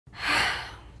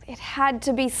It had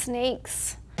to be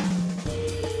snakes.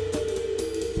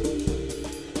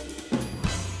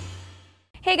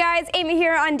 Hey guys, Amy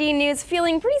here on DNews,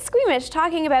 feeling pretty squeamish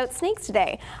talking about snakes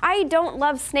today. I don't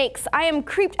love snakes. I am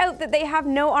creeped out that they have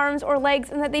no arms or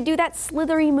legs and that they do that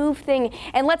slithery move thing.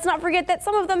 And let's not forget that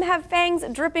some of them have fangs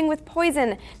dripping with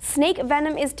poison. Snake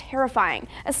venom is terrifying.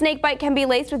 A snake bite can be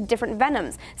laced with different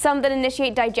venoms, some that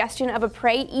initiate digestion of a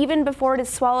prey even before it is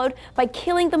swallowed by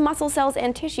killing the muscle cells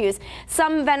and tissues.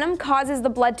 Some venom causes the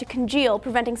blood to congeal,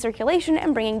 preventing circulation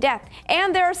and bringing death.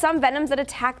 And there are some venoms that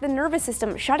attack the nervous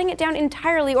system, shutting it down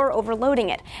entirely or overloading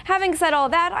it. Having said all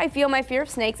that, I feel my fear of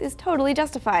snakes is totally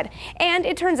justified. And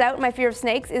it turns out my fear of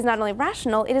snakes is not only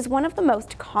rational, it is one of the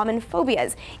most common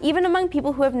phobias, even among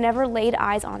people who have never laid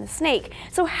eyes on a snake.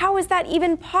 So how is that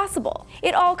even possible?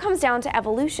 It all comes down to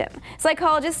evolution.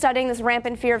 Psychologists studying this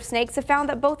rampant fear of snakes have found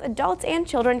that both adults and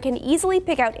children can easily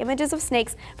pick out images of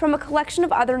snakes from a collection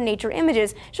of other nature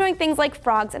images showing things like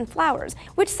frogs and flowers,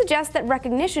 which suggests that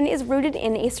recognition is rooted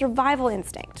in a survival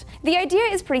instinct. The idea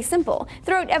is pretty simple.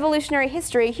 Throughout evolutionary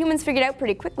history, humans figured out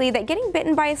pretty quickly that getting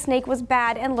bitten by a snake was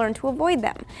bad and learned to avoid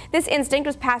them. This instinct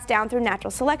was passed down through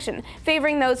natural selection,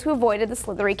 favoring those who avoided the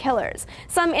slithery killers.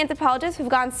 Some anthropologists have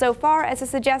gone so far as to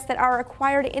suggest that our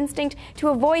acquired instinct to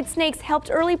avoid snakes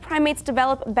helped early primates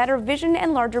develop better vision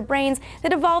and larger brains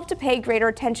that evolved to pay greater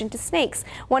attention to snakes,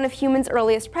 one of humans'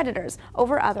 earliest predators,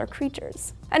 over other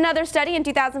creatures. Another study in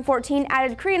 2014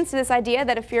 added credence to this idea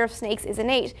that a fear of snakes is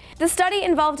innate. The study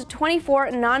involved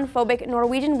 24 non-phobic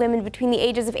Norwegian women between the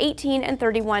ages of 18 and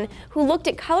 31 who looked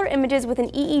at color images with an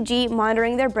EEG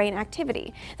monitoring their brain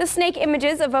activity. The snake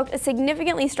images evoked a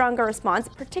significantly stronger response,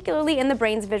 particularly in the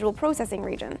brain's visual processing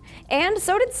region. And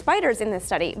so did spiders in this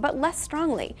study, but less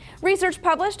strongly. Research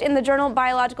published in the journal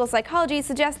Biological Psychology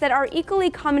suggests that our equally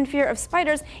common fear of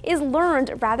spiders is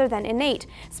learned rather than innate.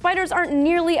 Spiders aren't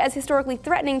nearly as historically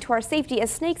threatening to our safety as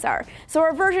snakes are, so our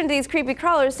aversion to these creepy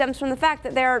crawlers stems from the fact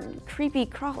that they're creepy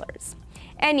crawlers.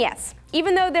 And yes,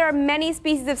 even though there are many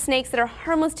species of snakes that are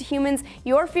harmless to humans,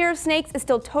 your fear of snakes is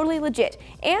still totally legit,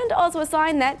 and also a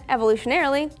sign that,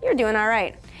 evolutionarily, you're doing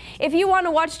alright. If you want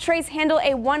to watch Trace handle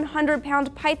a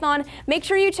 100-pound python, make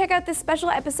sure you check out this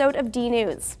special episode of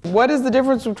DNews. What is the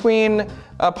difference between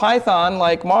a python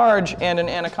like Marge and an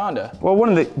anaconda? Well, one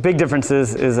of the big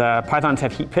differences is pythons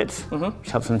have heat pits, which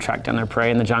helps them track down their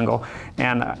prey in the jungle,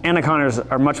 and anacondas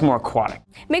are much more aquatic.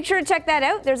 Make sure to check that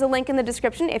out. There's a link in the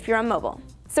description if you're on mobile.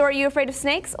 So are you afraid of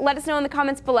snakes? Let us know in the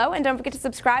comments below, and don't forget to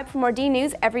subscribe for more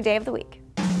DNews every day of the week.